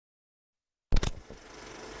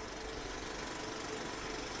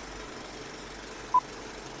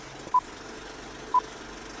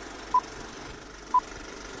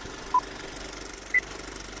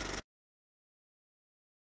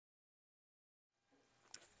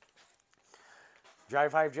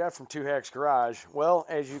Jive Hive Jeff from Two Hacks Garage. Well,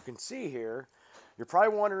 as you can see here, you're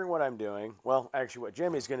probably wondering what I'm doing. Well, actually what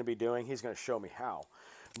Jimmy's going to be doing, he's going to show me how.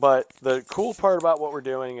 But the cool part about what we're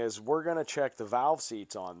doing is we're going to check the valve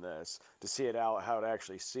seats on this to see it out how it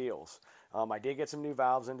actually seals. I did get some new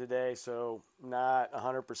valves in today, so not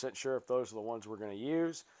 100% sure if those are the ones we're going to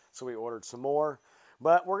use. So we ordered some more.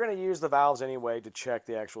 But we're going to use the valves anyway to check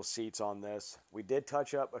the actual seats on this. We did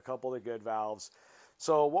touch up a couple of the good valves.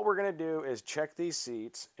 So what we're going to do is check these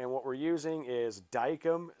seats, and what we're using is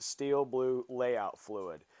Dykem Steel Blue Layout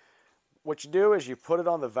Fluid. What you do is you put it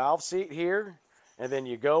on the valve seat here, and then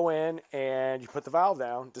you go in and you put the valve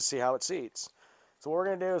down to see how it seats. So what we're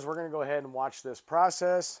going to do is we're going to go ahead and watch this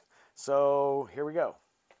process. So here we go.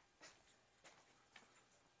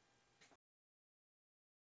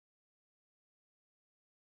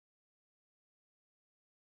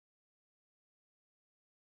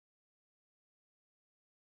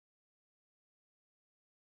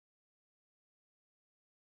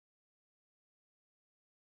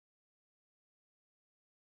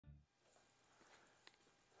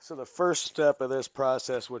 So the first step of this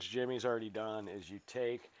process, which Jimmy's already done, is you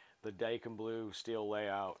take the Dykem Blue Steel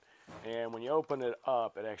Layout, and when you open it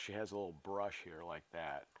up, it actually has a little brush here like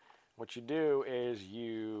that. What you do is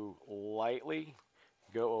you lightly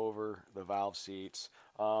go over the valve seats.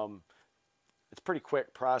 It's a pretty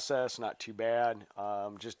quick process, not too bad.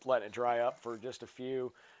 Just letting it dry up for just a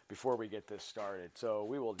few before we get this started. So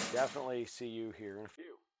we will definitely see you here in a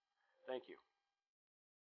few. Thank you.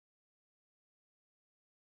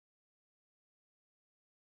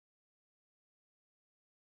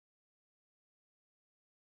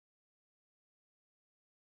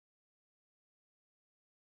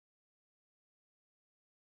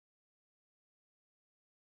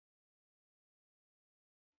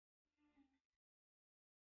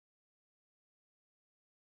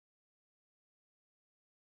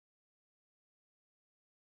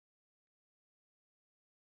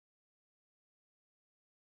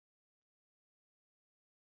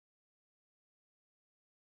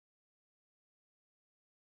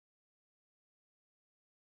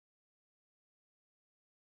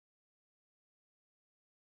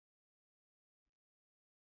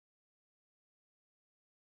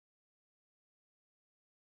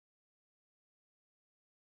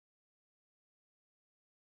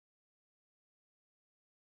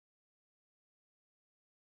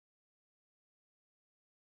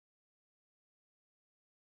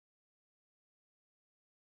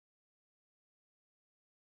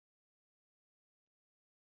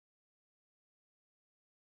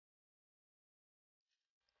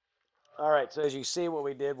 All right, so as you see, what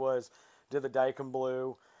we did was did the Dykem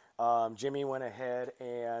Blue. Jimmy went ahead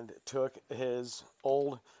and took his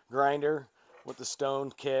old grinder with the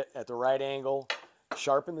stone kit at the right angle,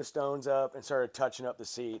 sharpened the stones up, and started touching up the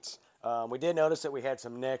seats. We did notice that we had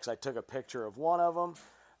some nicks. I took a picture of one of them.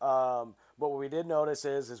 But what we did notice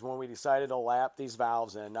is when we decided to lap these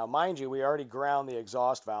valves in. Now, mind you, we already ground the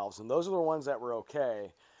exhaust valves, and those are the ones that were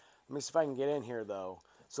okay. Let me see if I can get in here, though.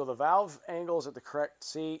 So the valve angle is at the correct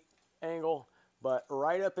seat angle, but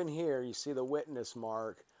right up in here, you see the witness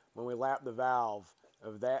mark when we lap the valve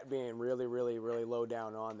of that being really, really, really low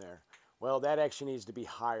down on there. Well, that actually needs to be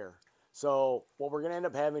higher. So what we're going to end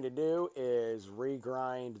up having to do is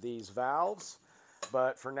regrind these valves.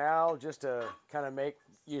 But for now, just to kind of make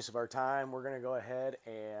use of our time, we're going to go ahead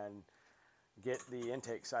and get the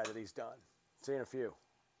intake side of these done. See you in a few.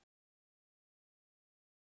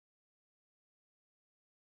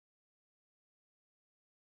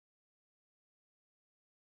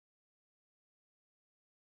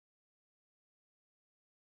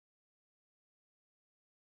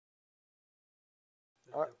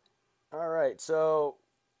 All right, so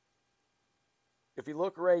if you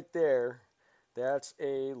look right there, that's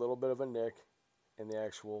a little bit of a nick in the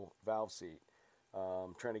actual valve seat.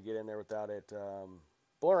 Trying to get in there without it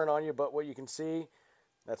blurring on you, but what you can see,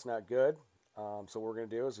 that's not good. So what we're going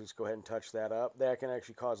to do is just go ahead and touch that up. That can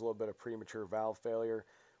actually cause a little bit of premature valve failure.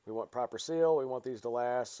 We want proper seal. We want these to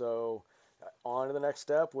last. So on to the next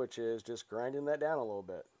step, which is just grinding that down a little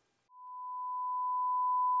bit.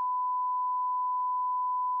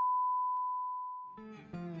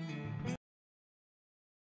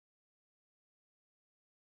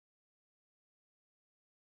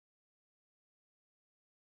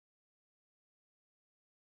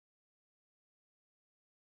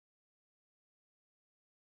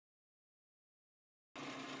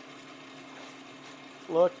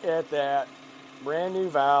 Look at that. Brand new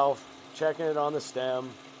valve. Checking it on the stem.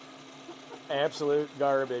 Absolute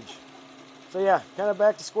garbage. So yeah, kind of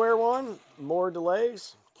back to square one. More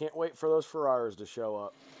delays. Can't wait for those Ferraris to show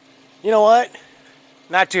up. You know what?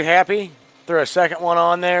 Not too happy. Threw a second one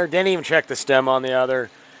on there. Didn't even check the stem on the other.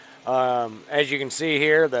 As you can see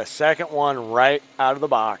here, the second one right out of the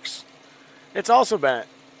box. It's also bent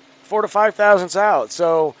 4 to 5 thousandths out.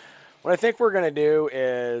 So what I think we're going to do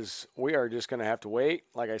is we are just going to have to wait,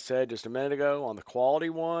 like I said just a minute ago, on the quality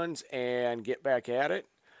ones and get back at it.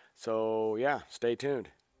 So yeah, stay tuned.